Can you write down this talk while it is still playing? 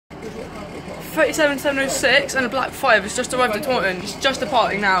37706 and a black 5 has just arrived at Taunton. It's just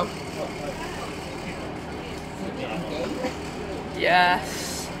departing now.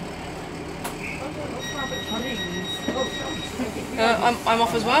 Yes. I'm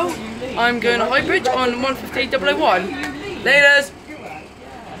off as well. I'm going to Highbridge on 150.001. Laters.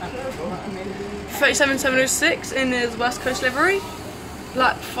 37706 in his West Coast livery.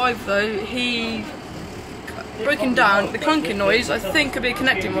 Black 5 though, he broken down. The clunking noise I think could be a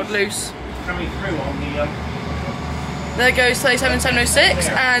connecting rod loose. There goes 37706,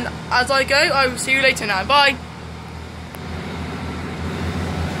 and as I go, I will see you later now. Bye.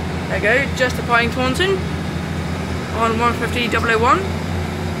 There you go, just departing Taunton on 150.001.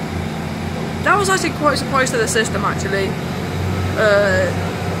 That was actually quite surprised at the system actually.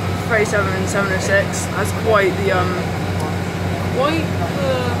 37706. That's quite the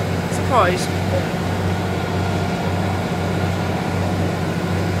surprise.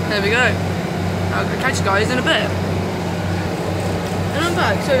 There we go. I'll catch you guys in a bit. And I'm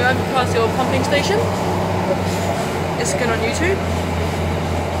back. So I'm past the old pumping station. It's going on YouTube.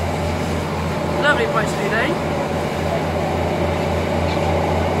 Lovely price today.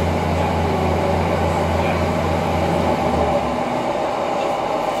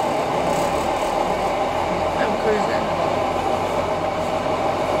 I'm cruising.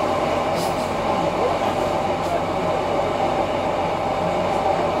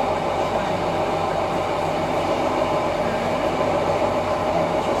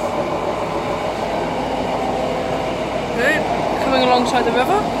 Coming alongside the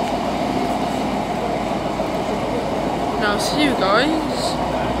river. Now see you guys